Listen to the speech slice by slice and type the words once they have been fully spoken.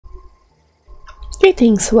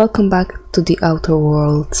Greetings, welcome back to the Outer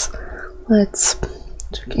Worlds. Let's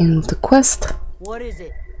check in with the quest. What is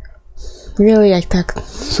it? Really, I tagged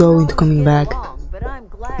Zoe into coming back. But I'm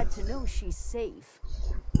glad to know she's safe.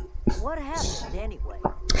 What happened anyway?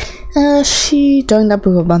 She joined up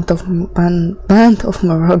with a band of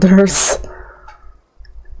marauders.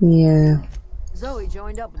 Yeah. Zoe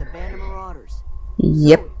joined up with a band of marauders.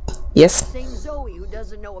 Yep. Zoe. Yes. Same Zoe who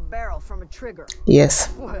doesn't know a barrel from a trigger.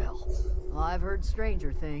 Yes. Well, I've heard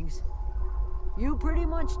stranger things. You pretty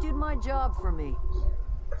much did my job for me.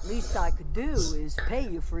 Least I could do is pay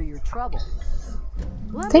you for your trouble.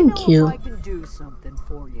 Let me know if I can do something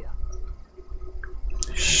for you.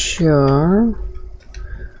 Sure.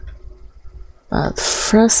 But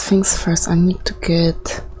first things first, I need to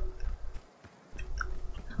get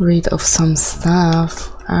rid of some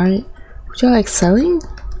stuff. Would you like selling?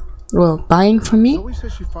 Well, buying from me? Zoe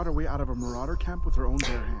says she fought her way out of a marauder camp with her own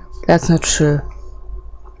bare hands. That's not true.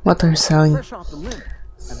 What are you selling? Fresh off the limb,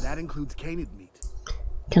 and that includes canid meat.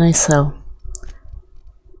 Can I sell?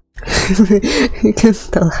 You can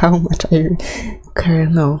tell how much I care.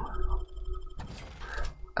 No.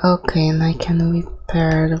 Okay, and I can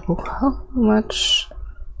repair the book. How much?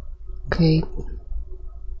 Okay.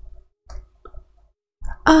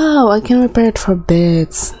 Oh, I can repair it for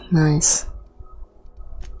bits. Nice.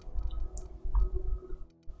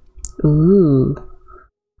 Ooh.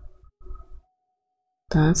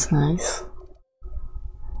 That's nice.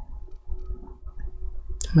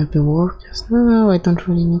 Maybe work? No, I don't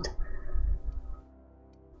really need.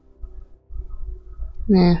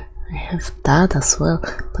 Nah, I have that as well,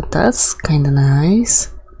 but that's kinda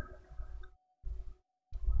nice.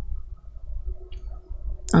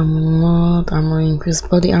 Armor increase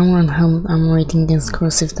body armor and helmet armor rating against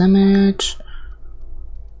corrosive damage.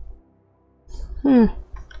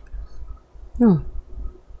 Oh,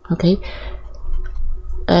 okay.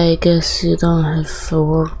 I guess you don't have a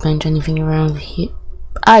workbench, anything around here.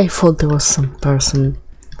 I thought there was some person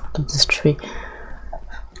out of this tree.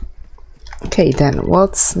 Okay, then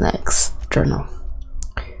what's next? Journal.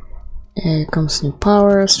 Comes new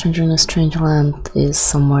power. Stranger in a strange land is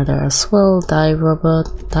somewhere there as well. Die robot.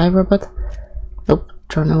 Nope.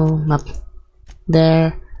 Journal map.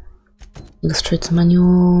 There. Illustrate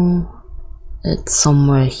manual. It's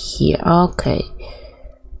somewhere here. Okay.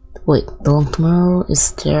 Wait, the long tomorrow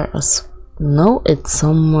is there as... No, it's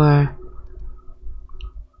somewhere...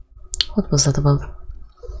 What was that about?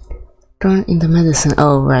 Turn in the medicine.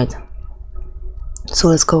 Oh, right. So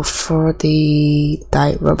let's go for the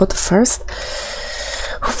die robot first.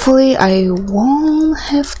 Hopefully I won't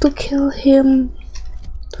have to kill him.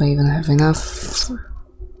 Do I even have enough?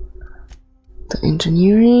 The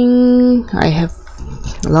engineering... I have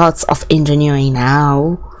lots of engineering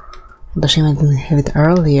now. The shame I didn't have it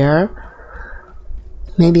earlier.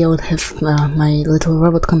 Maybe I would have my little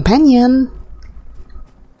robot companion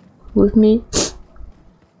with me.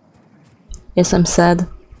 Yes, I'm sad.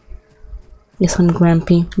 Yes, I'm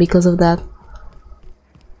grumpy because of that.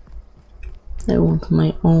 I want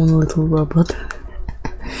my own little robot.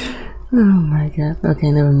 Oh my god.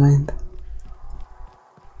 Okay, never mind.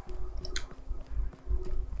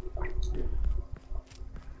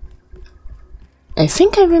 I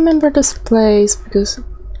think I remember this place because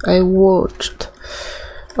I watched...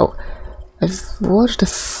 Oh, I've watched the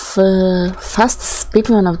fast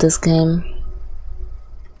speedrun of this game.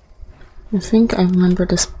 I think I remember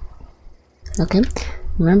this... Okay,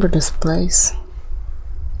 remember this place.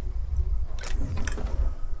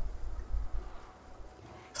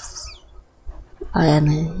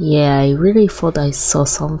 And yeah, I really thought I saw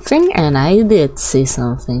something, and I did see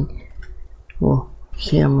something. Well,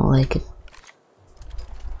 here more like it.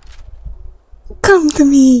 Come to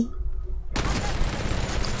me!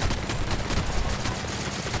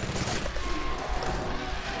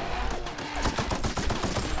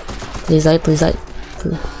 Please die.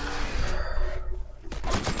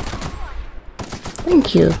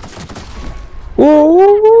 Thank you. Whoa.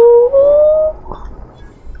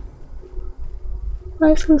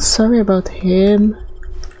 I feel sorry about him.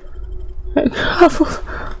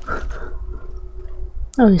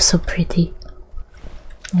 Oh, you're so pretty.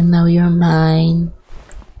 And now you're mine.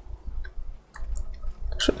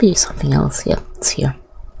 There should be something else. Yeah, it's here.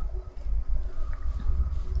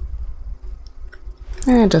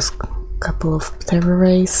 Just a couple of terror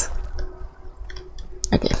rays.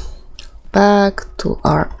 Okay. Back to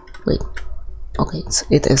our... Wait. Okay,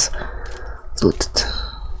 it is looted.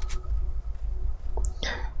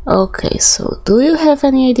 Okay, so do you have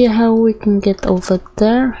any idea how we can get over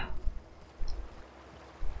there?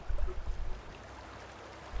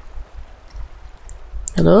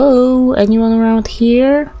 Hello? Anyone around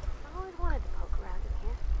here? I always wanted to poke around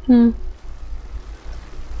in here.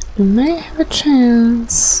 You may have a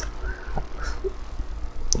chance.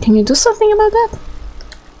 Can you do something about that?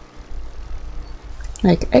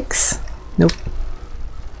 Like X? Nope.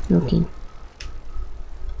 Okay.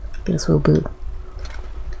 Guess we'll be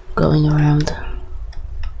going around.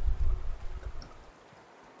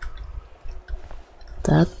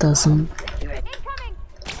 That doesn't.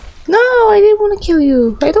 No, I didn't want to kill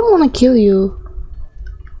you. I don't want to kill you.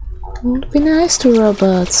 I want to be nice to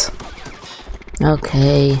robots.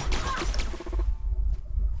 Okay.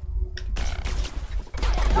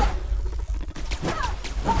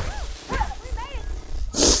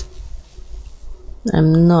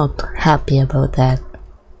 I'm not happy about that.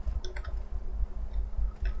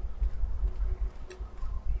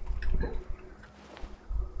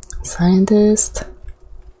 Scientist.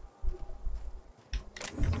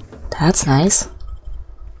 That's nice.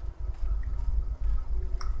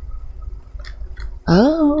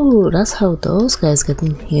 Oh, that's how those guys get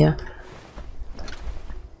in here.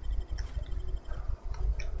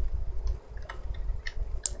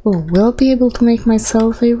 Oh, will I be able to make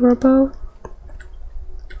myself a robot?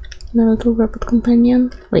 My little robot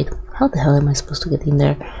companion? Wait, how the hell am I supposed to get in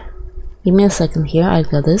there? Give me a second here, I've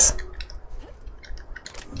got this.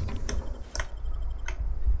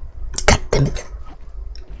 God damn it.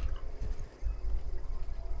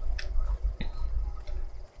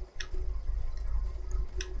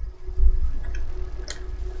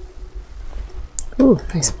 Ooh,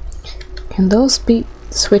 nice. Can those be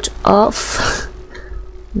switched off?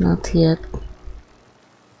 Not yet.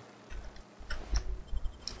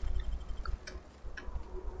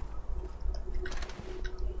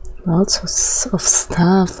 Lots of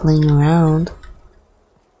stuff laying around.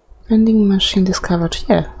 Vending machine discovered.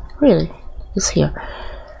 Yeah, really, it's here.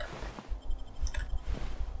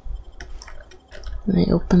 Can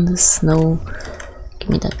I open this? No. Give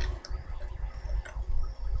me that.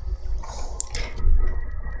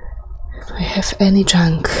 Do I have any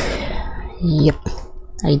junk? Yep,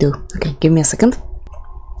 I do. Okay, give me a second.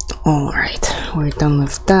 Alright, we're done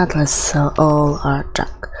with that. Let's sell all our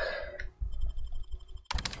junk.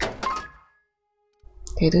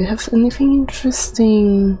 Okay, do you have anything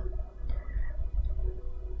interesting?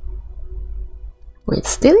 Wait,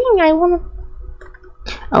 stealing? I wanna...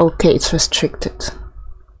 Okay, it's restricted.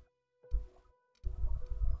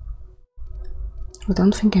 I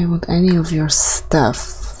don't think I want any of your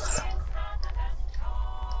stuff.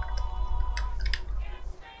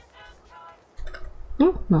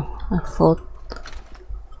 No, I thought...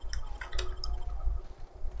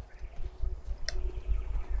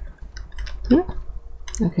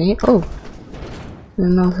 Okay, oh, I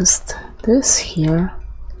noticed this here.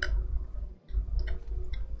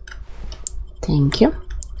 Thank you.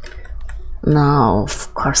 No,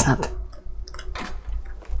 of course not.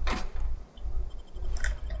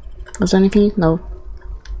 Was there anything? No.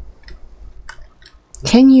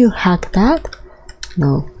 Can you hack that?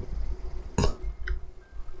 No.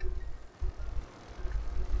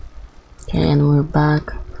 Okay, and we're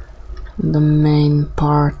back on the main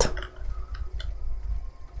part.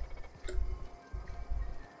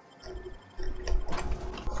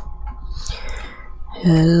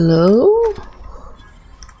 Hello?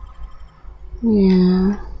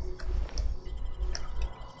 Yeah.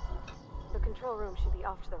 The control room should be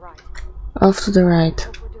off to the right. Off to the right.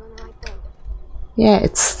 Hope we're doing the right thing. Yeah,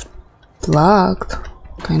 it's blocked.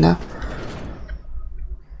 Kinda.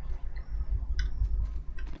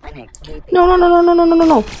 No, no, no, no, no, no, no, no,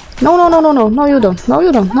 no. No, no, no, no, no. No, you don't. No,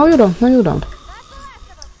 you don't. No, you don't. No, you don't.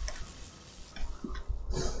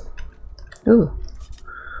 Ooh.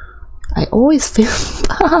 I always feel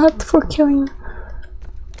bad for killing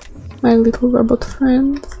my little robot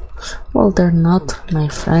friends. Well, they're not my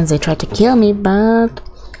friends. They tried to kill me, but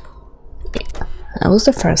yeah, I was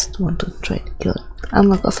the first one to try to kill them.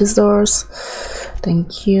 Unlock office doors.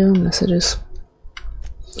 Thank you. Messages.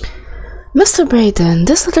 Mr. Brayden,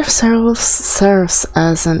 this letter serves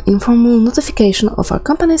as an informal notification of our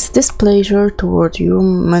company's displeasure toward your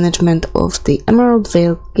management of the Emerald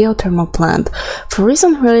Vale geothermal plant for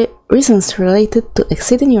reasons related to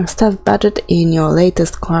exceeding your staff budget in your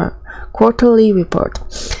latest quarterly report.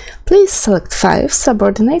 Please select 5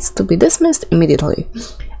 subordinates to be dismissed immediately.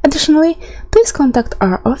 Additionally, please contact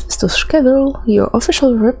our office to schedule your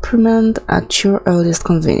official reprimand at your earliest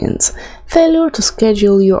convenience. Failure to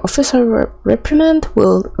schedule your official reprimand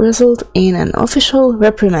will result in an official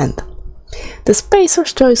reprimand. The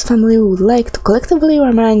Spacer's Choice family would like to collectively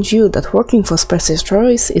remind you that working for Spacer's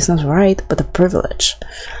Choice is not right, but a privilege.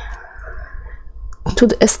 To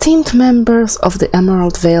the esteemed members of the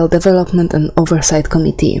Emerald Vale Development and Oversight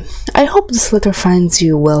Committee, I hope this letter finds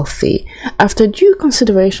you wealthy. After due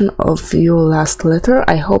consideration of your last letter,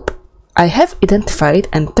 I hope I have identified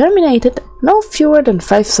and terminated no fewer than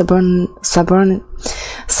 5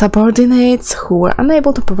 subordinates who were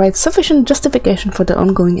unable to provide sufficient justification for their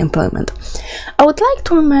ongoing employment. I would like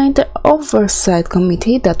to remind the Oversight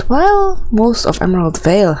Committee that while most of Emerald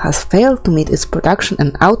Vale has failed to meet its production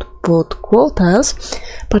and output quotas,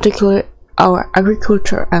 particularly our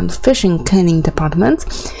agriculture and fishing canning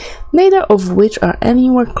departments, neither of which are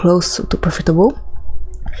anywhere close to profitable,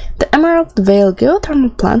 the Emerald Vale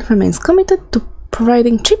geothermal plant remains committed to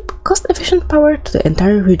providing cheap, cost-efficient power to the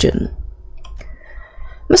entire region.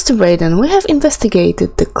 Mr. Braden, we have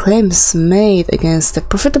investigated the claims made against the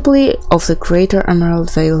profitability of the Greater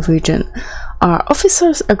Emerald Vale region. Our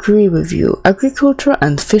officers agree with you. Agriculture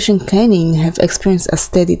and fishing canning have experienced a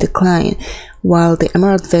steady decline, while the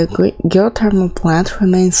Emerald Vale geothermal plant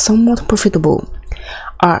remains somewhat profitable.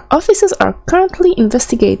 Our officers are currently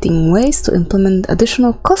investigating ways to implement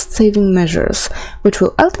additional cost-saving measures, which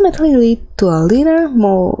will ultimately lead to a leaner,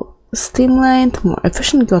 more streamlined, more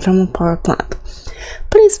efficient geothermal power plant.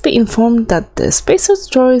 Please be informed that the Spacer's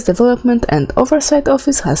Choice Development and Oversight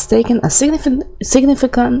Office has taken a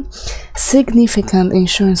significant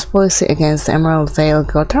insurance policy against the Emerald Vale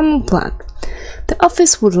geothermal plant. The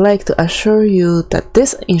office would like to assure you that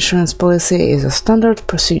this insurance policy is a standard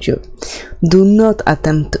procedure. Do not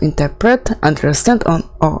attempt to interpret, understand,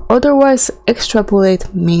 or otherwise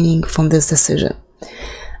extrapolate meaning from this decision.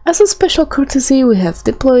 As a special courtesy, we have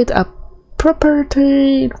deployed a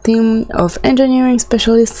proprietary team of engineering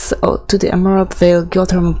specialists to the Emerald Vale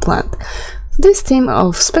geothermal plant. This team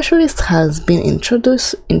of specialists has been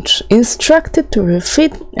instructed to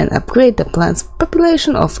refit and upgrade the plant's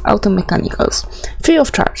population of automechanicals, free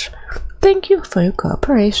of charge. Thank you for your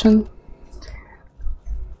cooperation.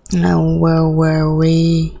 Now, where were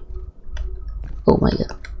we? Oh my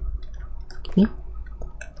god. Can you?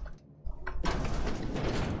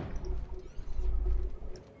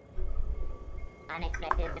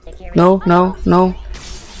 No, no, no.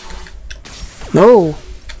 No!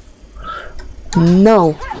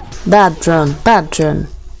 No! Bad drone, bad drone.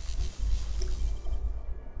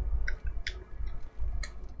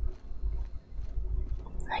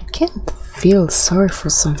 I can't feel sorry for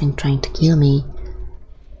something trying to kill me.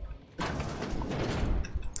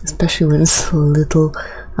 Especially when it's a little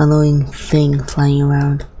annoying thing flying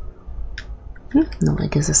around. No, I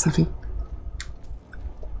guess there's nothing.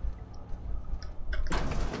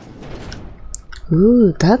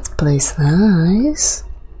 Ooh, that place nice.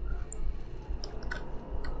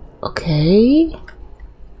 Okay.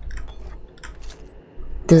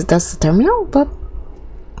 That's the terminal, but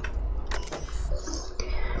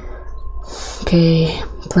okay.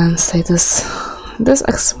 Plant status. This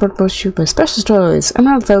export brought you by Special Choice.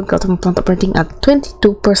 Emerald Vale geothermal plant operating at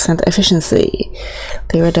 22% efficiency.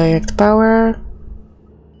 Okay, redirect power.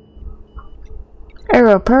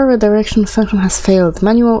 Error, power redirection function has failed.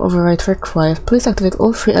 Manual override required. Please activate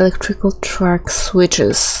all 3 electrical track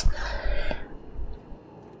switches.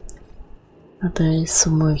 Are they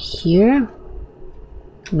somewhere here?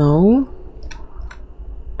 No.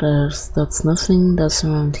 That's nothing that's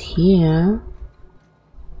around here.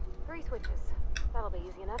 3 switches. That'll be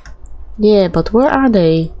easy enough. Yeah, but where are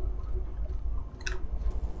they?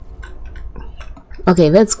 Okay,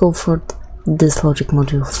 let's go for this logic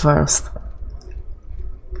module first.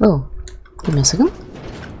 Oh, give me a second.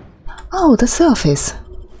 Oh, that's the office.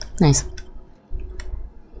 Nice.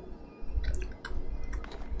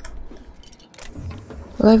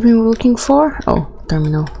 What I've been looking for? Oh,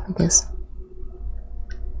 terminal, I guess.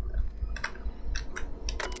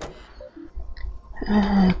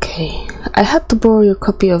 Okay, I had to borrow your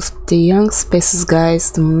copy of the Young Spaces Guides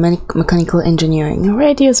to Mechanical Engineering.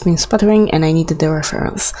 Radio's been sputtering and I needed the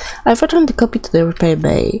reference. I've returned the copy to the repair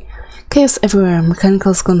bay. Chaos everywhere,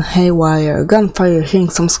 mechanicals gone haywire, gunfire, hearing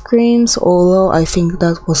some screams, although I think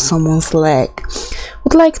that was someone's leg.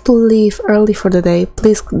 Would like to leave early for the day,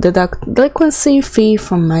 please deduct delinquency fee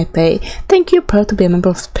from my pay. Thank you, proud to be a member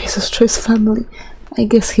of Spacer's Choice family. I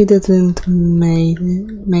guess he didn't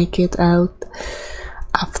make it out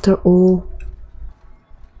after all.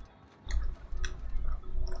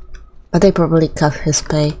 But they probably cut his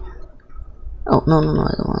pay. Oh, no, I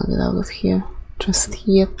don't want to get out of here just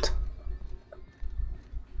yet.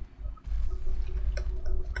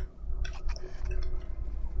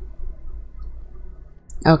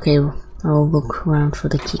 Okay, I'll look around for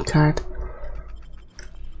the key card.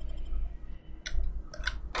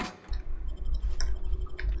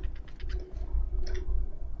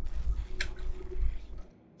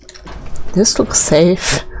 This looks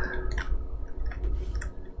safe.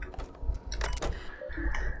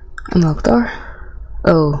 Unlock door.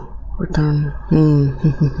 Oh, return.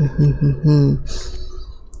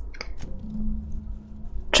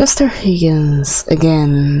 Chester Higgins,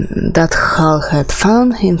 again, that Hal had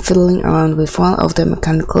found him fiddling around with one of the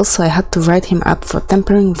mechanicals, so I had to write him up for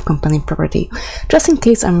tampering with company property. Just in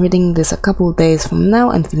case I'm reading this a couple days from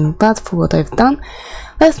now and feeling bad for what I've done,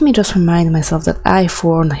 let me just remind myself that I've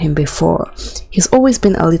warned him before. He's always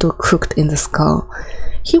been a little crooked in the skull.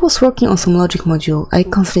 He was working on some logic module. I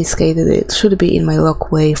confiscated it. Should be in my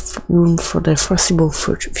lockway room for the foreseeable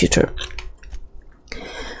future.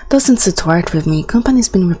 Doesn't sit right with me. Company's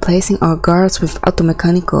been replacing our guards with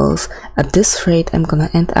automechanicals. At this rate, I'm gonna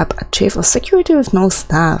end up a chief of security with no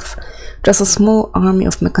staff. Just a small army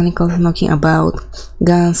of mechanicals knocking about,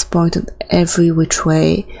 guns pointed every which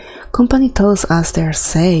way. Company tells us they're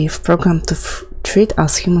safe, programmed to treat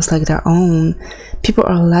us humans like their own. People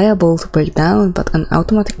are liable to break down, but an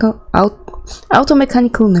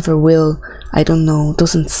automechanical never will. I don't know,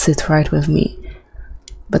 doesn't sit right with me.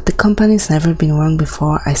 But the company's never been wrong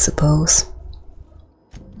before, I suppose.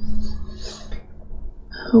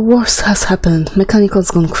 Worse has happened.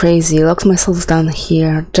 Mechanical's gone crazy. Locked myself down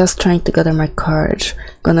here, just trying to gather my courage.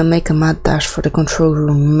 Gonna make a mad dash for the control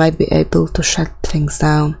room. Might be able to shut things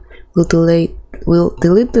down. We'll delete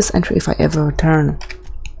this entry if I ever return.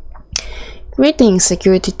 Greetings,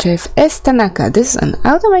 Security Chief S. Tanaka. This is an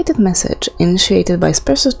automated message initiated by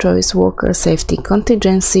Special Choice Worker Safety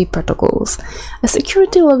Contingency Protocols. A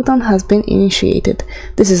security lockdown has been initiated.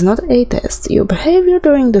 This is not a test. Your behavior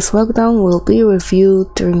during this lockdown will be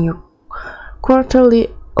reviewed during your quarterly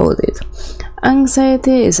audit.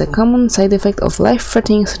 Anxiety is a common side effect of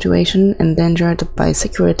life-threatening situation endangered by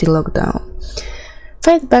security lockdown.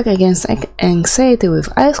 Fight back against anxiety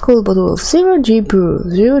with ice cold bottle of 0G brew.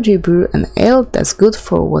 0G brew, an ale that's good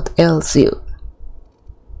for what ails you.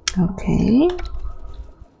 Okay.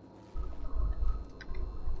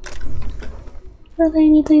 But I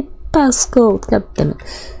need a passcode. God damn it.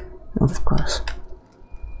 Of course.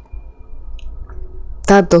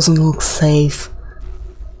 That doesn't look safe.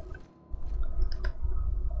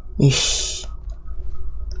 Ish.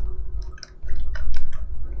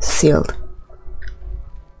 Sealed.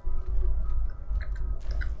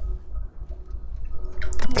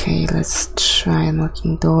 Okay, let's try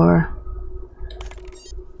unlocking door.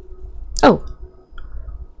 Oh!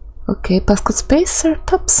 Okay, passcode spacer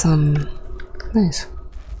Thompson. Nice.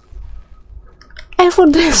 I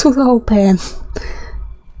thought this would open.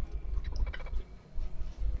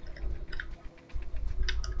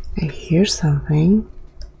 I hear something.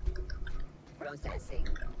 Processing.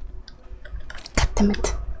 God damn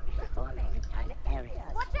it. Performing an area.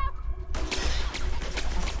 Watch out!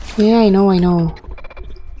 Yeah, I know.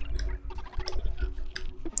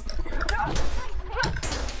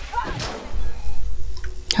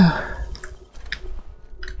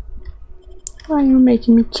 Why are you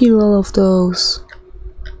making me kill all of those?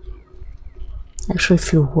 I actually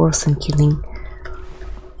feel worse than killing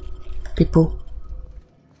people.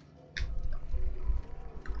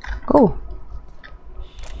 Oh,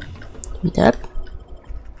 give me that.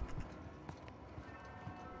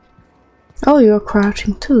 Oh, you're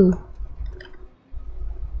crouching too.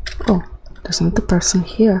 Oh, there's another person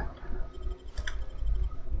here.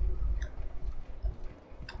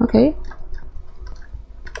 Okay.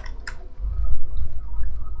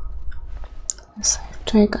 Yes,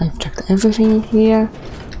 I've checked everything here.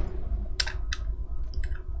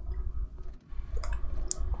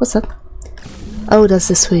 What's that? Oh, that's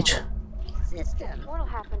the switch. System. What'll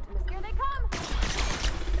happen to us? Here they come!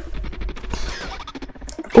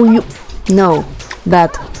 Oh, you... No,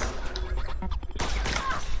 that.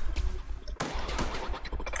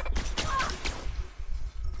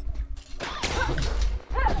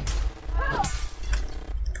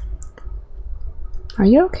 Are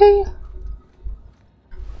you okay?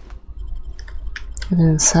 It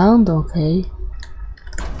didn't sound okay.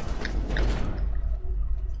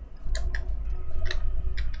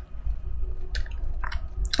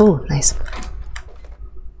 Oh, nice.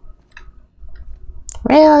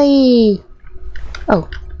 Really? Oh.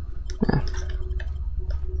 Yeah.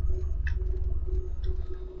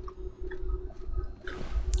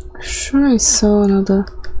 Sure, I saw another.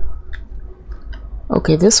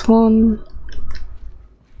 Okay, this one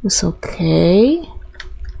is okay.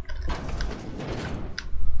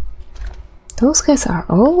 Those guys are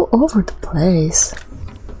all over the place.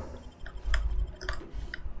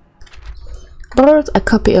 Borrowed a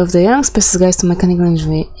copy of The Young Space's Guide to Mechanical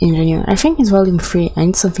Engineer. I think it's volume 3. I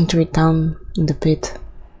need something to read down in the pit.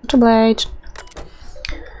 Much obliged.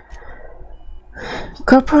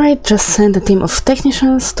 Corporate just sent a team of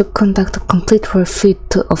technicians to conduct a complete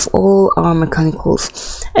refit of all our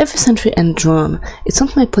mechanicals, every sentry and drone. It's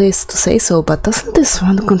not my place to say so, but doesn't this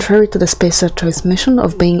run contrary to the Spacer Choice mission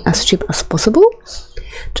of being as cheap as possible?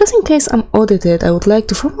 Just in case I'm audited, I would like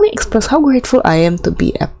to formally express how grateful I am to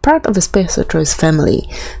be a part of the Spacer Choice family.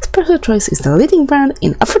 Spacer Choice is the leading brand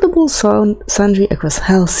in affordable sundry across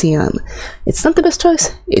Halcyon. It's not the best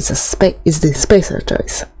choice, it's the Spacer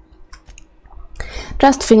Choice.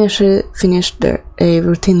 Just finished a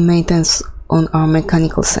routine maintenance on our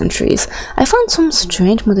mechanical sentries. I found some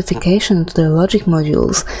strange modification to the logic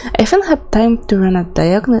modules. I haven't had time to run a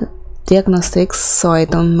diagnostics, so I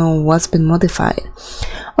don't know what's been modified.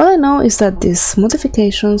 All I know is that these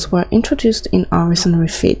modifications were introduced in our recent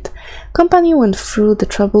refit. Company went through the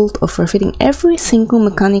trouble of refitting every single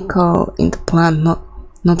mechanical in the plant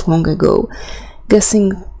not long ago.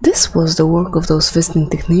 Guessing this was the work of those visiting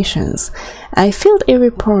technicians. I filled a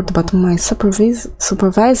report, but my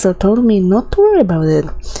supervisor told me not to worry about it.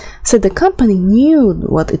 Said the company knew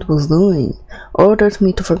what it was doing. Ordered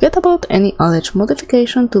me to forget about any alleged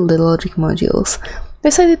modification to the logic modules.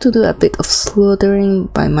 Decided to do a bit of slaughtering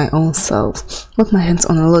by my own self. Got my hands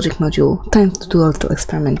on a logic module. Time to do a little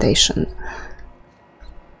experimentation.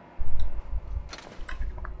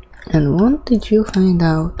 And what did you find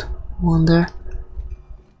out? Wonder.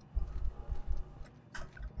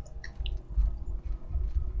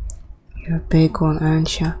 You're a big one,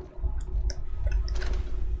 aren't you?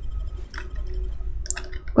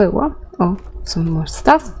 Wait, what? Oh, some more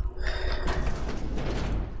stuff.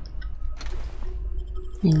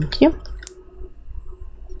 Thank you.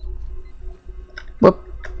 Whoop.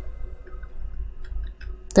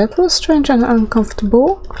 That was strange and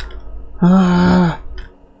uncomfortable. Ah.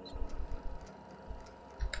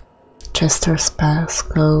 Chester's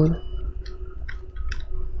passcode.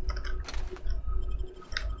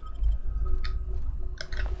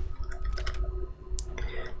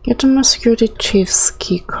 Get my security chief's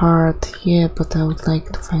key card. Yeah, but I would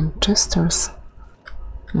like to find Chester's.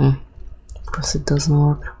 Of course it doesn't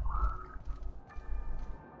work.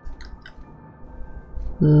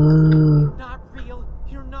 Ooh. Not real.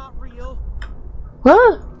 You're not real.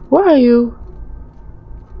 What? Where are you?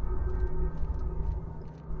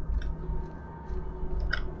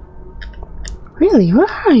 Really? Where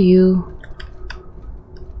are you?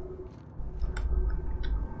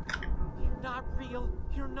 You're not real.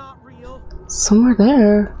 You're not real. Somewhere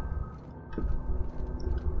there.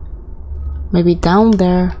 Maybe down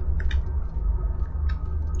there.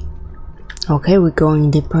 Okay, we're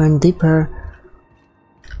going deeper and deeper.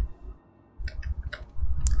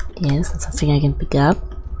 Yes, that's something I can pick up.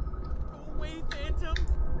 Go away, Phantom.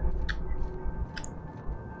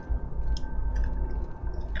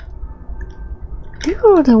 You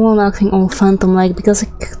are the one acting all phantom-like because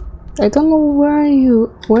I don't know where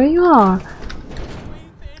you are. Go away,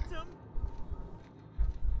 Phantom.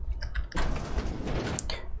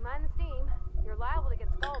 Mind the steam. You're liable to get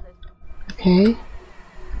scalded. Okay.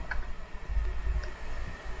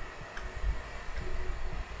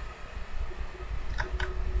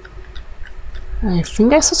 I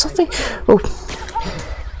think I saw something. Oh.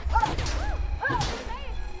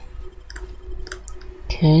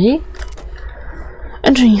 Okay.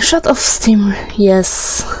 Entering shut off steam.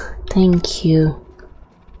 Yes. Thank you.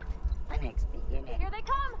 Here they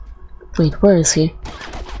come. Wait, where is he?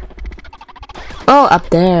 Oh, up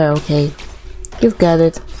there. Okay. You've got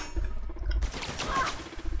it.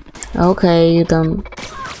 Okay, you done.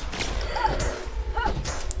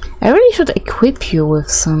 I really should equip you with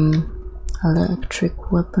some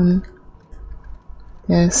electric weapon.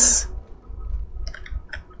 Yes.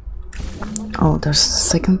 Oh, there's a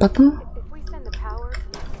second button. If we send the power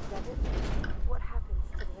to the desert, what happens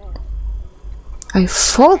to them? I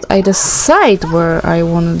thought I decide where I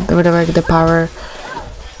want to redirect the power.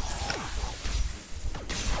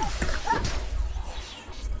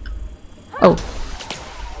 Oh.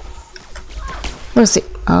 Where's it?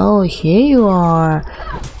 Oh, here you are.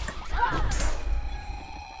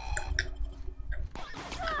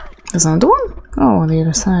 There's another one? Oh, on the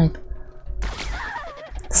other side.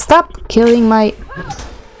 Stop killing my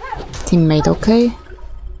teammate, okay?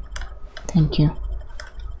 Thank you.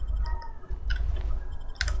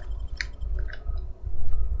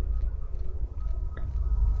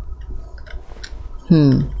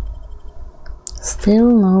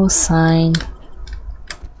 Still no sign.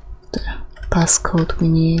 The passcode we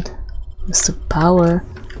need is the power.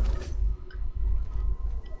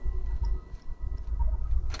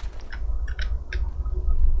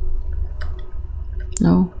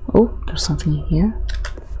 No. Oh, there's something here.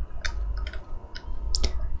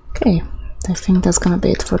 Okay, I think that's gonna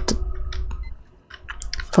be it for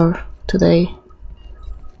today.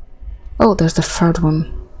 Oh, there's the third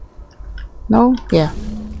one. No? Yeah.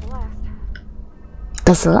 The last.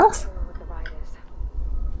 That's the last? What the ride is.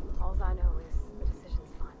 All I know is the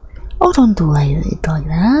decision's final. Oh, don't do it like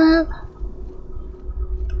that.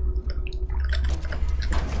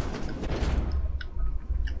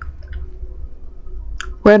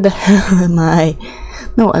 Where the hell am I?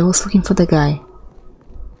 No, I was looking for the guy.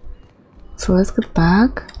 So let's get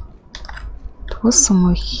back. It was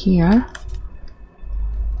somewhere here.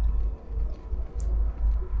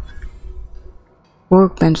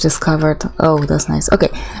 Workbench discovered. Oh, that's nice. Okay,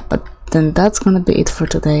 but then that's gonna be it for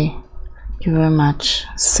today. Thank you very much.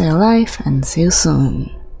 Stay alive and see you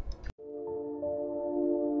soon.